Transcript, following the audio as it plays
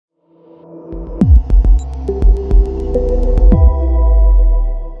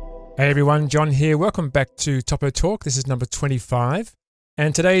Hey everyone, John here. Welcome back to TopoTalk. This is number 25.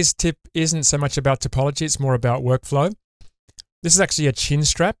 And today's tip isn't so much about topology, it's more about workflow. This is actually a chin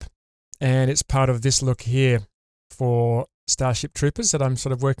strap, and it's part of this look here for Starship Troopers that I'm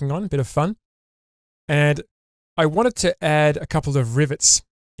sort of working on, a bit of fun. And I wanted to add a couple of rivets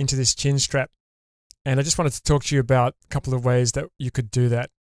into this chin strap. And I just wanted to talk to you about a couple of ways that you could do that.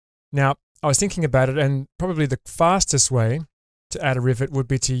 Now, I was thinking about it, and probably the fastest way to add a rivet would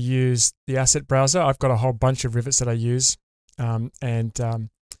be to use the asset browser. I've got a whole bunch of rivets that I use, and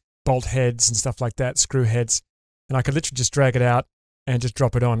bolt heads and stuff like that, screw heads. And I could literally just drag it out and just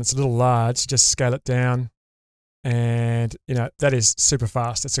drop it on. It's a little large, just scale it down. And, you know, that is super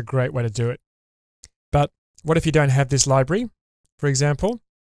fast. It's a great way to do it. But what if you don't have this library, for example?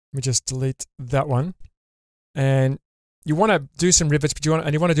 Let me just delete that one. And you want to do some rivets, but you want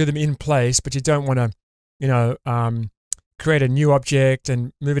to do them in place, but you don't want to, you know, create a new object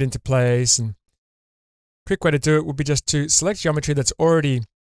and move it into place. And quick way to do it would be just to select geometry that's already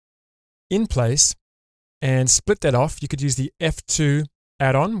in place and split that off. You could use the F2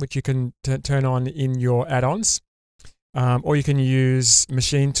 add-on, which you can turn on in your add-ons, or you can use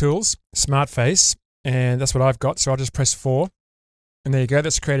machine tools, Smart Face, and that's what I've got. So I'll just press 4, and there you go.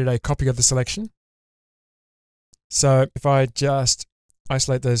 That's created a copy of the selection. So if I just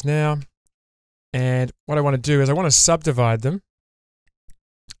isolate those now, and what I want to do is I want to subdivide them.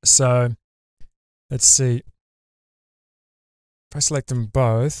 So let's see. If I select them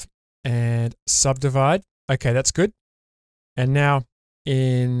both and subdivide, okay, that's good. And now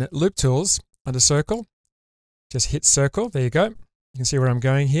in Loop Tools, under Circle, just hit Circle. There you go. You can see where I'm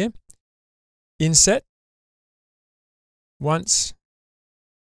going here. Inset once,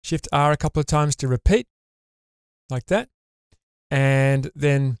 Shift R a couple of times to repeat, like that. And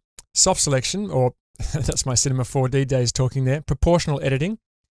then soft selection, or that's my Cinema 4D days talking there, proportional editing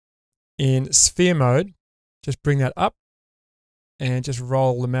in sphere mode. Just bring that up and just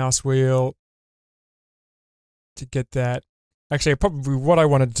roll the mouse wheel to get that. Actually, probably what I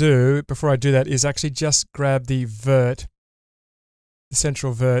want to do before I do that is actually just grab the vert, the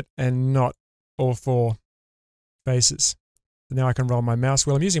central vert, and not all 4 faces. So now I can roll my mouse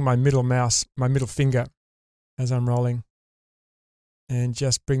wheel. I'm using my middle finger as I'm rolling, and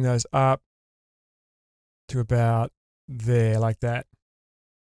just bring those up to about there, like that.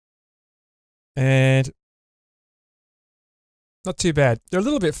 And not too bad. They're a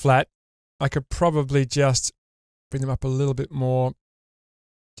little bit flat. I could probably just bring them up a little bit more.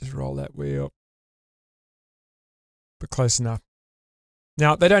 Just roll that wheel. But close enough.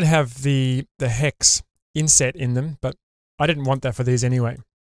 Now, they don't have the hex inset in them, but I didn't want that for these anyway.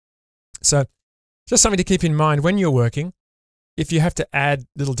 So just something to keep in mind when you're working. If you have to add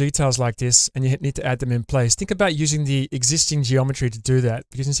little details like this and you need to add them in place, think about using the existing geometry to do that.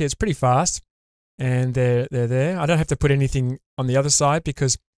 Because you can see it's pretty fast, and they're there. I don't have to put anything on the other side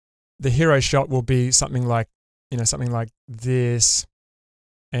because the hero shot will be something like, you know, something like this.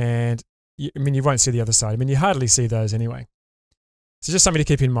 And I mean, you won't see the other side. I mean, you hardly see those anyway. So just something to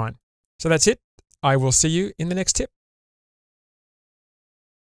keep in mind. So that's it. I will see you in the next tip.